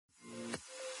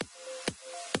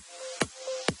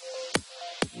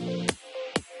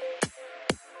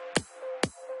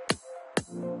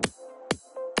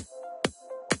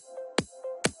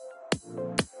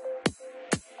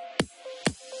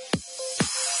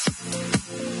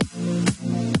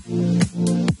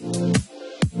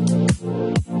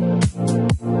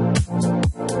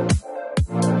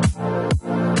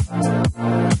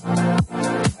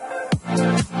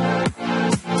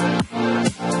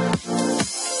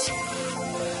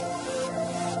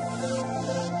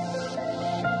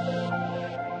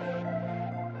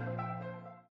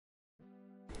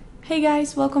Hey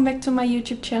guys, welcome back to my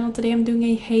YouTube channel. Today I'm doing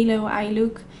a halo eye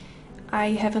look. I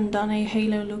haven't done a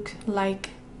halo look like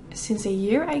since a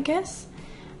year, I guess.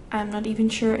 I'm not even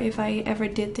sure if I ever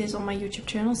did this on my YouTube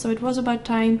channel, so it was about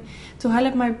time. To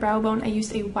highlight my brow bone, I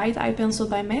used a white eye pencil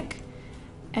by MAC.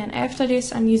 And after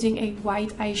this I'm using a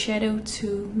white eyeshadow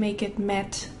to make it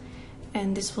matte,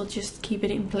 and this will just keep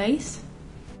it in place.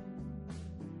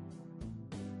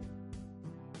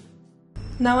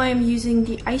 Now I am using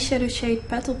the eyeshadow shade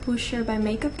Petal Pusher by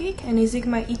Makeup Geek and a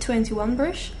Sigma E21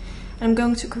 brush. I'm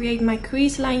going to create my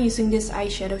crease line using this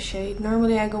eyeshadow shade.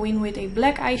 Normally I go in with a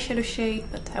black eyeshadow shade,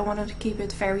 but I wanted to keep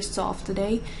it very soft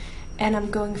today. And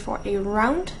I'm going for a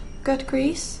round cut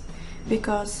crease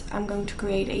because I'm going to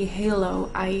create a halo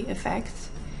eye effect.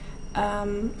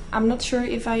 I'm not sure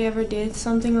if I ever did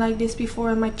something like this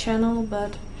before on my channel,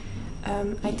 but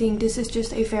I think this is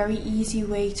just a very easy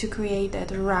way to create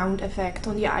that round effect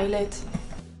on the eyelid.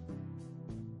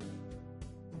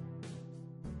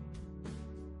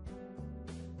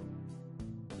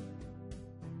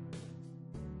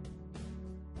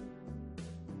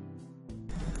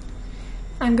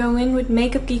 I'm going in with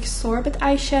Makeup Geek Sorbet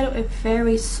eyeshadow, a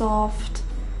very soft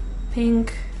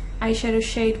pink eyeshadow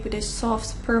shade with a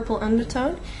soft purple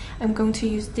undertone. I'm going to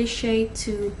use this shade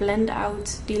to blend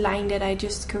out the line that I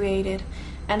just created,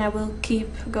 and I will keep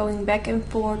going back and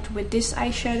forth with this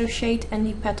eyeshadow shade and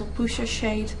the Petal Pusher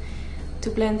shade to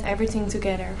blend everything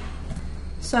together.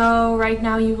 So right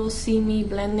now you will see me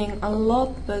blending a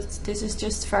lot, but this is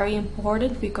just very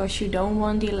important because you don't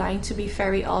want the line to be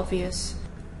very obvious.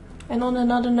 And on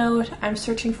another note, I'm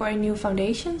searching for a new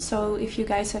foundation, so if you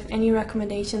guys have any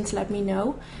recommendations, let me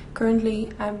know.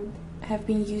 Currently I have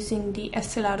been using the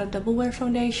Estee Lauder Double Wear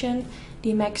foundation,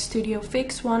 the MAC Studio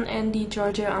Fix one, and the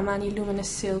Giorgio Armani Luminous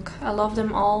Silk. I love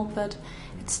them all, but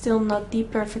it's still not the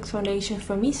perfect foundation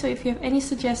for me, so if you have any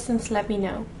suggestions, let me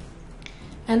know.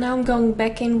 And now I'm going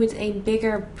back in with a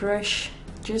bigger brush,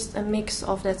 just a mix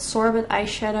of that sorbet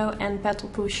eyeshadow and Petal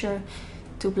Pusher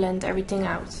to blend everything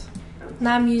out.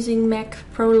 Now I'm using MAC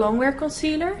Pro Longwear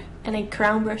Concealer and a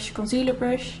Crown Brush concealer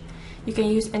brush. You can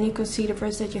use any concealer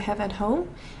brush that you have at home.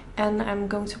 And I'm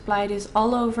going to apply this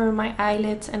all over my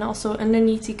eyelid and also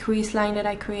underneath the crease line that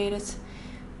I created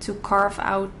to carve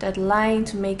out that line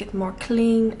to make it more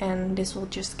clean, and this will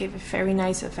just give a very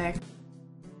nice effect.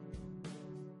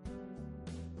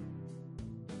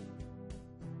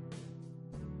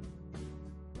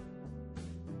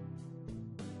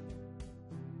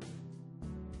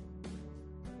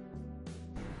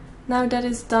 Now that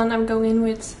is done, I'm going in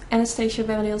with Anastasia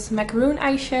Beverly Hills Macaroon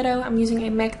eyeshadow. I'm using a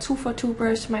MAC 242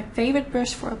 brush, my favorite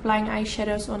brush for applying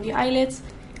eyeshadows on the eyelids.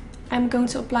 I'm going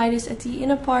to apply this at the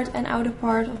inner part and outer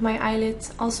part of my eyelid,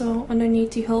 also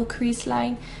underneath the whole crease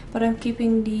line, but I'm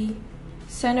keeping the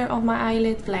center of my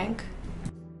eyelid blank.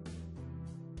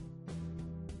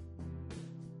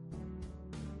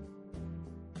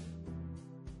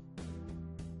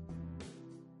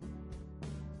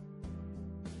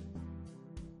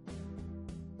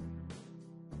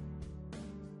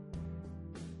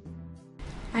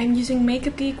 I'm using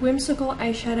Makeup Geek Whimsical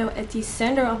eyeshadow at the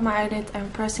center of my eyelid. I'm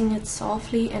pressing it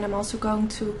softly, and I'm also going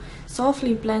to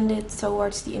softly blend it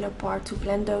towards the inner part to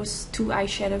blend those two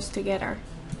eyeshadows together.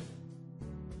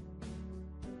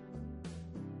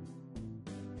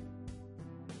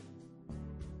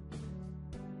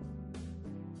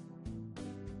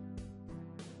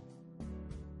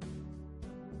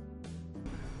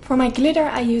 For my glitter,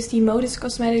 I used the Modus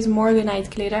Cosmetics Morganite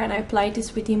glitter, and I applied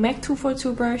this with the MAC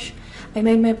 242 brush. I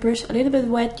made my brush a little bit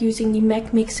wet using the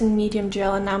MAC Mixing Medium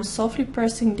Gel, and now I'm softly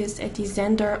pressing this at the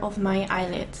center of my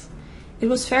eyelid. It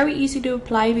was very easy to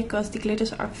apply because the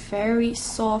glitters are very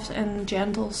soft and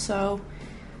gentle, so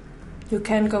you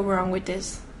can't go wrong with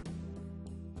this.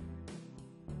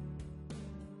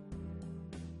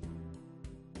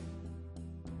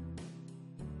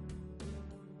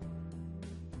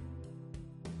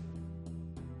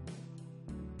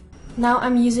 Now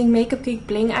I'm using Makeup Geek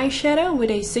Bling eyeshadow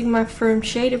with a Sigma Firm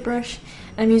Shader brush.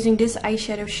 I'm using this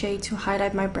eyeshadow shade to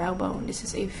highlight my brow bone. This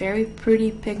is a very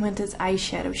pretty pigmented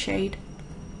eyeshadow shade.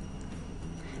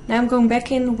 Now I'm going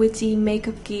back in with the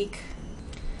Makeup Geek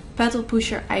Petal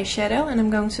Pusher eyeshadow, and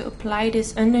I'm going to apply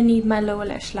this underneath my lower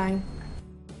lash line.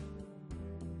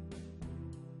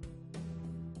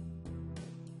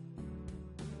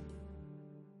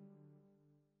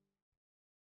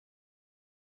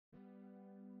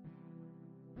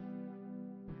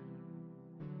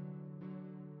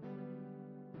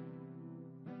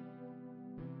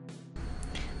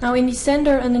 Now in the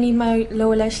center underneath my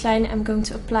lower lash line, I'm going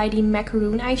to apply the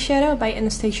Macaroon eyeshadow by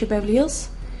Anastasia Beverly Hills.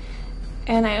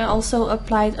 And I also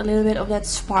applied a little bit of that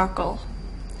sparkle.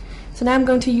 So now I'm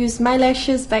going to use my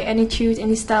lashes by Anytude in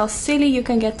the style Silly. You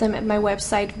can get them at my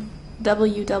website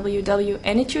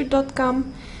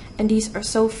www.anytude.com. And these are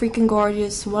so freaking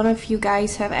gorgeous. One of you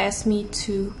guys have asked me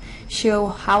to show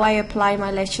how I apply my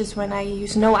lashes when I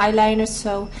use no eyeliner,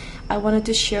 so I wanted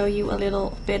to show you a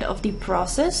little bit of the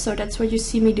process. So that's what you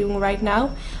see me doing right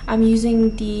now. I'm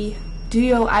using the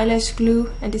Duo eyelash glue,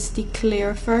 and this is the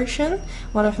clear version,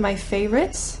 one of my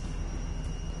favorites.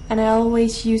 And I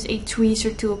always use a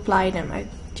tweezer to apply them. I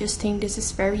just think this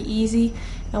is very easy.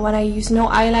 And when I use no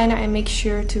eyeliner, I make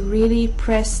sure to really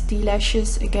press the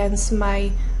lashes against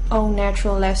my own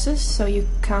natural lashes, so you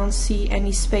can't see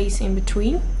any space in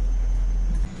between.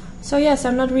 So yes,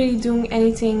 I'm not really doing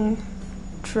anything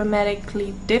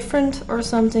dramatically different or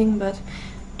something, but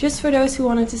just for those who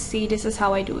wanted to see, this is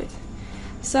how I do it.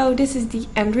 So this is the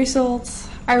end result.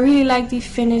 I really like the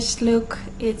finished look.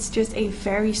 It's just a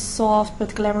very soft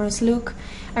but glamorous look.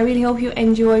 I really hope you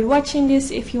enjoyed watching this.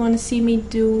 If you want to see me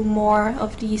do more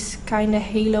of these kind of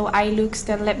halo eye looks,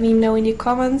 then let me know in the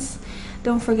comments.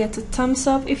 Don't forget to thumbs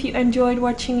up if you enjoyed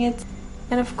watching it.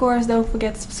 And of course, don't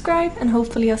forget to subscribe, and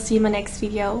hopefully I'll see you in my next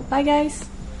video. Bye guys!